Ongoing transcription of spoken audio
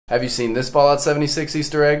Have you seen this Fallout 76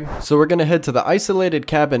 Easter egg? So we're gonna head to the isolated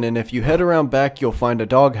cabin, and if you head around back, you'll find a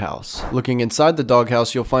doghouse. Looking inside the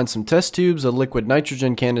doghouse, you'll find some test tubes, a liquid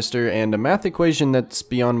nitrogen canister, and a math equation that's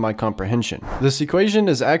beyond my comprehension. This equation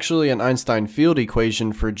is actually an Einstein field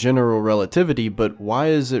equation for general relativity, but why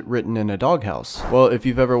is it written in a doghouse? Well, if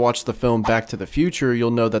you've ever watched the film Back to the Future,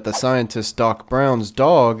 you'll know that the scientist Doc Brown's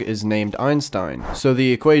dog is named Einstein. So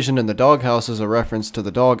the equation in the doghouse is a reference to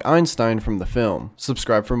the dog Einstein from the film.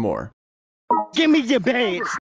 Subscribe for more. Give me your badge.